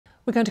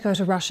We're going to go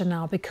to Russia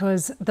now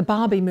because the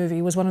Barbie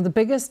movie was one of the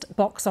biggest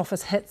box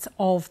office hits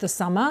of the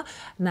summer.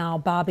 Now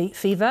Barbie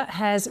fever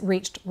has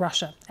reached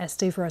Russia, as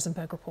Steve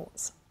Rosenberg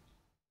reports.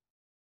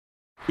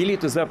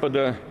 Russia's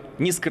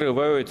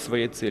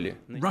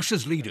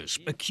leaders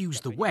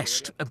accuse the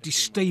West of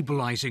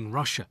destabilizing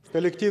Russia.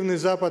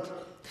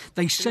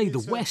 They say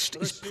the West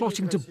is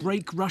plotting to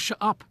break Russia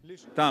up.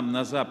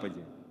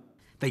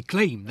 They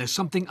claim there's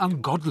something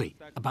ungodly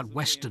about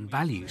Western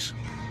values.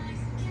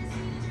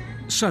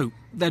 So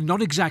they're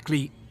not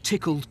exactly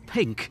tickled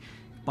pink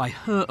by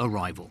her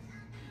arrival.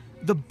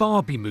 The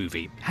Barbie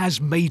movie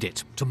has made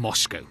it to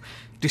Moscow,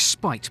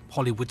 despite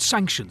Hollywood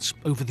sanctions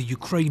over the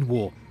Ukraine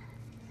war.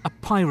 A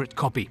pirate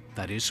copy,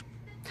 that is.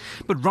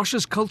 But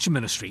Russia's culture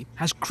ministry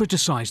has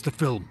criticised the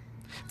film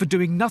for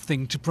doing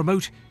nothing to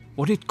promote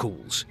what it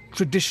calls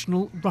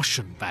traditional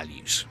Russian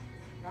values.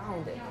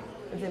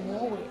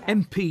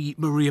 MP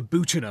Maria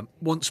Butina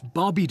wants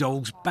Barbie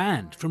dolls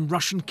banned from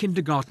Russian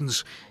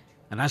kindergartens.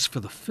 And as for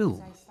the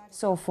film...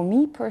 So for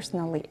me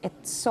personally,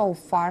 it's so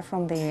far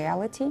from the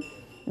reality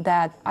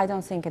that I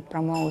don't think it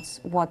promotes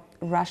what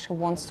Russia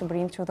wants to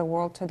bring to the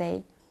world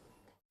today.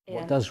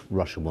 What does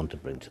Russia want to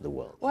bring to the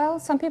world? Well,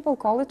 some people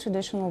call it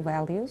traditional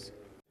values.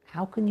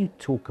 How can you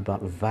talk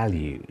about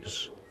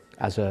values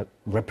as a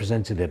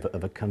representative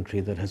of a country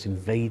that has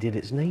invaded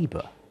its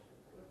neighbour?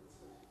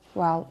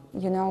 Well,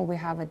 you know, we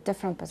have a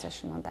different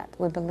position on that.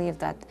 We believe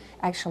that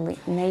actually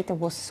NATO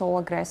was so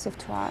aggressive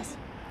to us.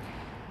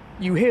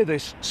 You hear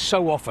this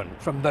so often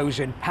from those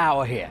in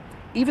power here.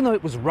 Even though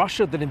it was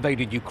Russia that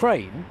invaded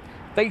Ukraine,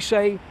 they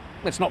say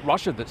it's not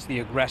Russia that's the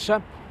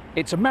aggressor,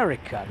 it's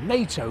America,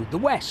 NATO, the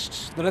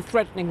West that are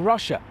threatening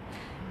Russia.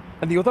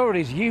 And the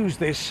authorities use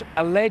this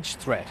alleged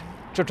threat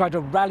to try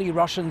to rally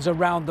Russians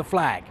around the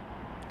flag,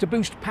 to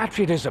boost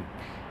patriotism.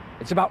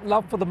 It's about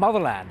love for the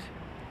motherland,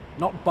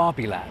 not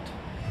Barbie land.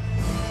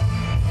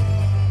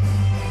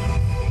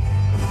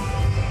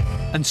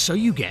 And so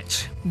you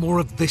get more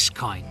of this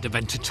kind of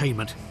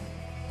entertainment.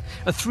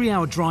 A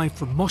 3-hour drive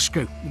from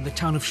Moscow in the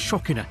town of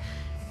Shokhina,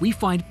 we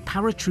find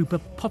paratrooper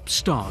pop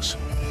stars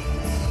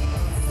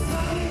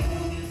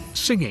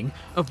singing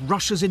of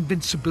Russia's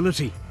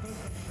invincibility.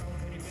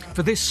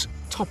 For this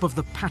top of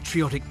the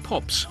patriotic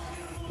pops,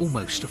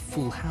 almost a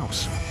full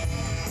house.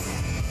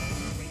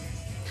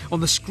 On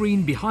the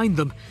screen behind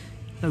them,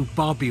 no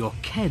Barbie or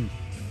Ken.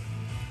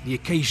 The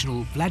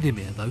occasional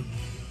Vladimir, though.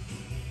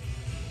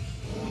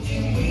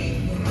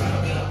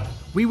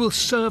 We will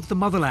serve the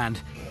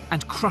motherland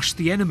and crush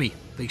the enemy,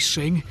 they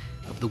sing,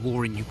 of the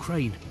war in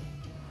Ukraine.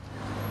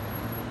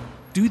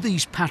 Do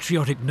these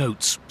patriotic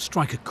notes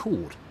strike a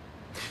chord?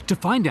 To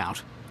find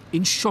out,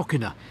 in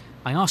Shokhina,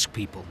 I ask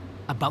people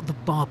about the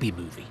Barbie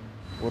movie.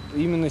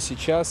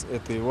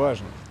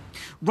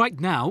 Right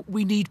now,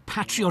 we need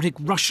patriotic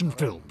Russian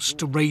films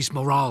to raise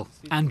morale,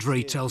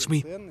 Andrei tells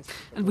me.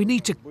 And we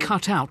need to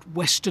cut out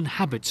Western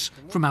habits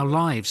from our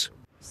lives.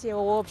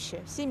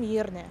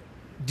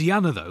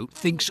 Diana, though,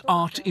 thinks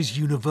art is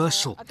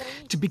universal.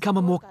 To become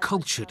a more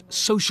cultured,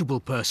 sociable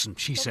person,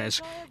 she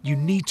says, you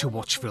need to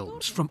watch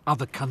films from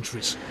other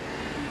countries.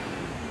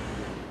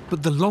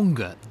 But the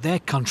longer their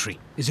country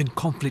is in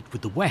conflict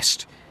with the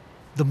West,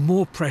 the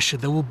more pressure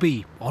there will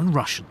be on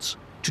Russians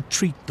to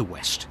treat the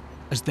West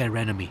as their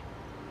enemy.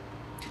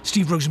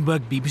 Steve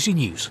Rosenberg, BBC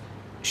News,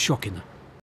 Shokhina.